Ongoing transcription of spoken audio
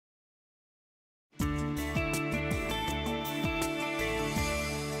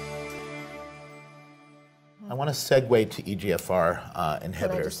I want to segue to EGFR inhibitors.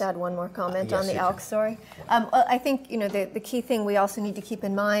 Can I just add one more comment Yes, on the you ALK can. story? I think the key thing we also need to keep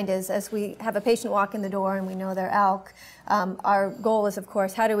in mind is as we have a patient walk in the door and we know they're ALK, our goal is, of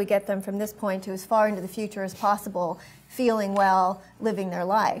course, how do we get them from this point to as far into the future as possible, feeling well, living their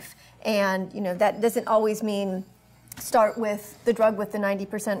life. And that doesn't always mean start with the drug with the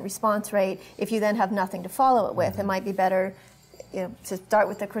 90% response rate if you then have nothing to follow it with. It might be better to start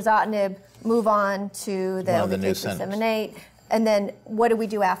with the crizotinib, move on to the LDK378, and then what do we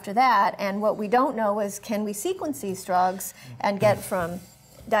do after that? And what we don't know is can we sequence these drugs and get from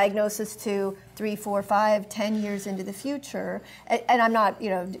diagnosis to 3, 4, 5, 10 years into the future. And I'm not,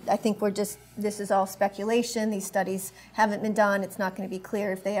 I think this is all speculation. These studies haven't been done. It's not going to be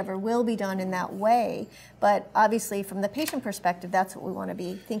clear if they ever will be done in that way. But obviously, from the patient perspective, that's what we want to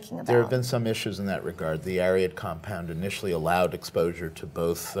be thinking about. There have been some issues in that regard. The Ariad compound initially allowed exposure to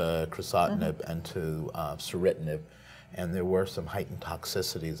both crizotinib and to ceritinib, and there were some heightened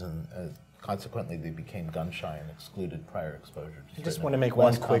toxicities, and consequently, they became gun-shy and excluded prior exposure to I just want to make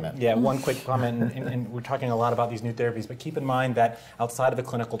one quick comment, and we're talking a lot about these new therapies, but keep in mind that outside of the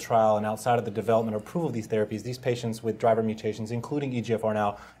clinical trial and outside of the development or approval of these therapies, these patients with driver mutations, including EGFR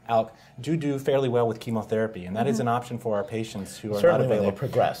now, ALK, do fairly well with chemotherapy, and that is an option for our patients who are not available. Certainly when they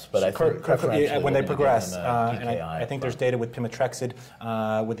progress, but I think preferentially when they progress, and I think there's data with pemetrexed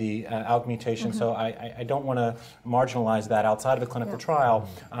with the ALK mutation, so I don't want to marginalize that. Outside of the clinical trial,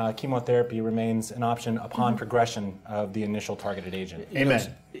 chemotherapy remains an option upon progression of the initial targeted agent.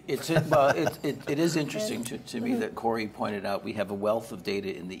 Amen. It is interesting to me that Corey pointed out we have a wealth of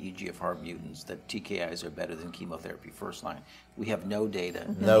data in the EGFR mutants that TKIs are better than chemotherapy first line. We have no data.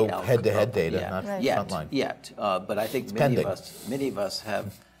 No head-to-head data, not frontline. Yet, but I think many of us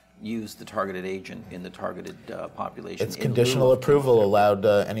have used the targeted agent in the targeted population. It's conditional approval allowed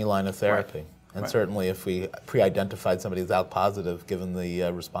any line of therapy. And certainly if we pre-identified somebody as ALK positive, given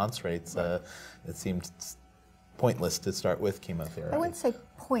the response rates, it seemed pointless to start with chemotherapy. I wouldn't say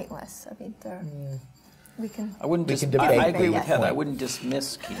pointless. I mean, we can. I agree with Heather. I wouldn't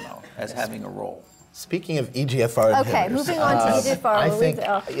dismiss chemo as having a role. Speaking of EGFR inhibitors, okay, moving on to EGFR. I think,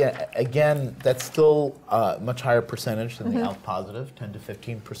 again, that's still a much higher percentage than the ALK positive, 10 to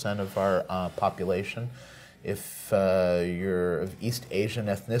 15% of our population. If you're of East Asian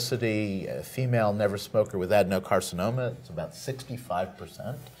ethnicity, a female never smoker with adenocarcinoma, it's about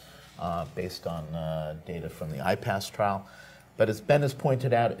 65%, based on data from the IPASS trial. But as Ben has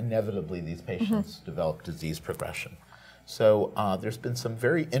pointed out, inevitably these patients develop disease progression. So there's been some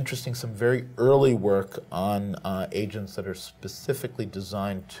very interesting, some very early work on agents that are specifically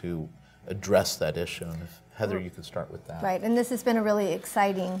designed to address that issue. And if Heather, you could start with that. Right, and this has been a really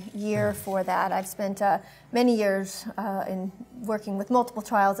exciting year for that. I've spent many years in working with multiple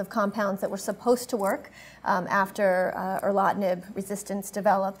trials of compounds that were supposed to work after erlotinib resistance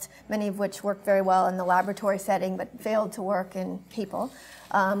developed, many of which worked very well in the laboratory setting but failed to work in people.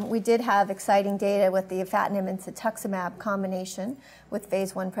 We did have exciting data with the afatinib and cetuximab combination with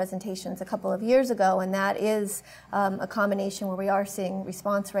phase 1 presentations a couple of years ago, and that is a combination where we are seeing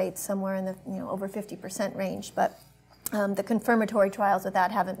response rates somewhere in the over 50% range, but the confirmatory trials with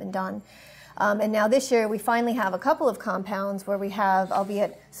that haven't been done. And now this year we finally have a couple of compounds where we have,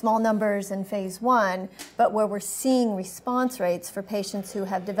 albeit small numbers in phase 1, but where we're seeing response rates for patients who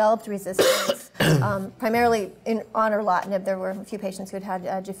have developed resistance, primarily on erlotinib. There were a few patients who had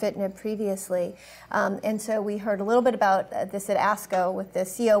had gefitinib previously. And so we heard a little bit about this at ASCO with the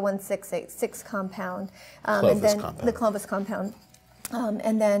CO1686 compound, and then the Clovis compound.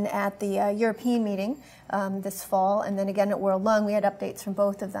 And then at the European meeting this fall, and then again at World Lung, we had updates from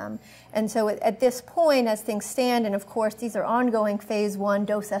both of them. And so at this point, as things stand, and of course these are ongoing phase 1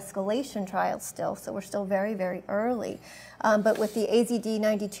 dose escalation trials still, so we're still very, very early. But with the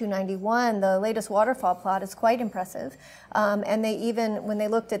AZD9291, the latest waterfall plot is quite impressive. And they even, when they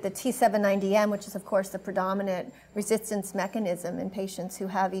looked at the T790M, which is of course the predominant resistance mechanism in patients who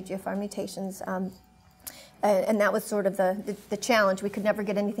have EGFR mutations, and that was sort of the challenge. We could never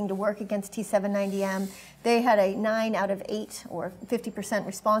get anything to work against T790M. They had a 9 out of 8 or 50%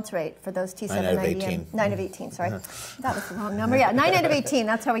 response rate for those T790M. 9 of 18, sorry. That was the wrong number. Yeah, 9 out of 18,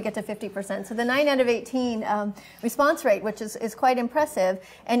 that's how we get to 50%. So the 9 out of 18 response rate, which is quite impressive.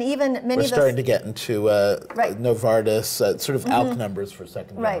 And even many of those... We're starting to get into Novartis, sort of ALK numbers for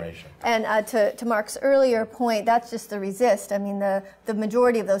second generation. And to Mark's earlier point, that's just the resist. I mean, the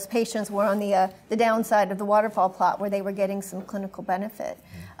majority of those patients were on the downside of the waterfall plot where they were getting some clinical benefit.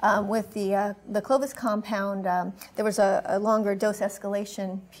 With the Clovis compound, there was a longer dose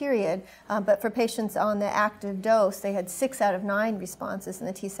escalation period, but for patients on the active dose, they had 6 out of 9 responses in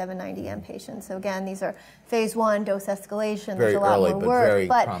the T790M patients. So again, these are phase 1 dose escalation. Very There's a lot early, more but work, very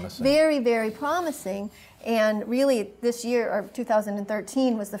but promising. very, very promising. And really, this year, or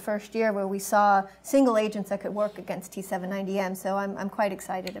 2013, was the first year where we saw single agents that could work against T790M. So I'm quite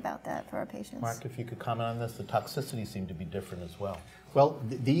excited about that for our patients. Mark, if you could comment on this, the toxicity seemed to be different as well. Well,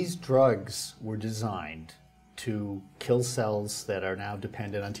 these drugs were designed to kill cells that are now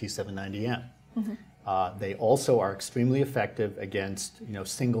dependent on T790M. They also are extremely effective against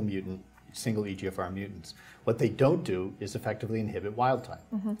single EGFR mutants. What they don't do is effectively inhibit wild type.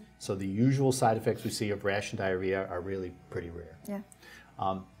 So the usual side effects we see of rash and diarrhea are really pretty rare.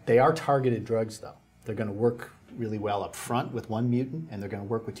 Yeah. They are targeted drugs, though. They're going to work really well up front with one mutant, and they're going to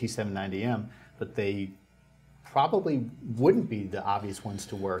work with T790M, but they probably wouldn't be the obvious ones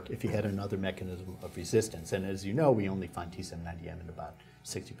to work if you had another mechanism of resistance. And as you know, we only find T790M in about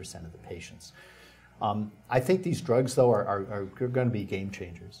 60% of the patients. I think these drugs, though, are going to be game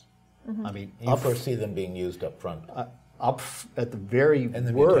changers. I mean, You foresee them being used up front? At the very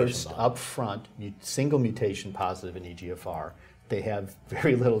the worst, mutation up front, single mutation positive in EGFR, they have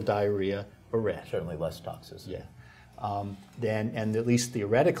very little diarrhea or rash. Certainly less toxicity. Yeah. And at least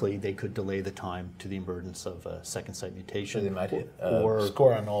theoretically, they could delay the time to the emergence of a second site mutation. So they might hit or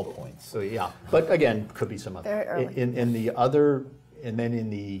score on all points. So yeah, but again, could be some other. Very early. In the other, and then in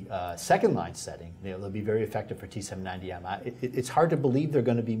the second line setting, they'll be very effective for T790M. It's hard to believe they're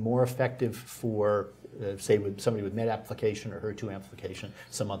going to be more effective for, say, with somebody with MET amplification or HER2 amplification,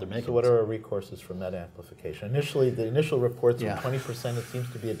 some other mechanism. So what are our recourses for MET amplification? Initially, the initial reports Yeah. were 20%. It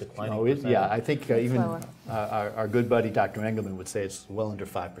seems to be a declining No, percentage. yeah, I think even lower. our good buddy Dr. Engelman would say it's well under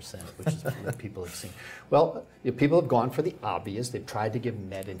 5%, which is what people have seen. Well, people have gone for the obvious. They've tried to give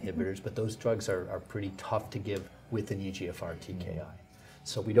MET inhibitors, but those drugs are pretty tough to give with an EGFR TKI.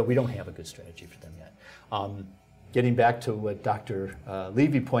 So we don't have a good strategy for them yet. Getting back to what Dr.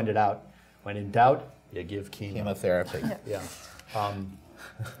 Levy pointed out, when in doubt, you give chemo. Chemotherapy. Yeah.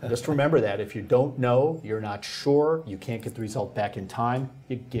 Just remember that if you don't know, you're not sure, you can't get the result back in time,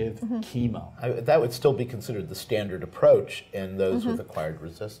 you give chemo. That would still be considered the standard approach in those with acquired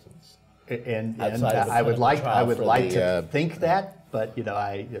resistance. And Outside of a I would clinical like trial to think that, but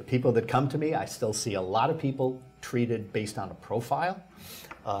people that come to me, I still see a lot of people treated based on a profile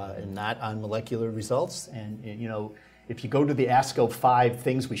and not on molecular results. And if you go to the ASCO 5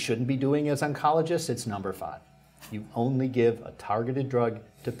 things we shouldn't be doing as oncologists, it's number 5. You only give a targeted drug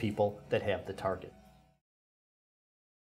to people that have the target.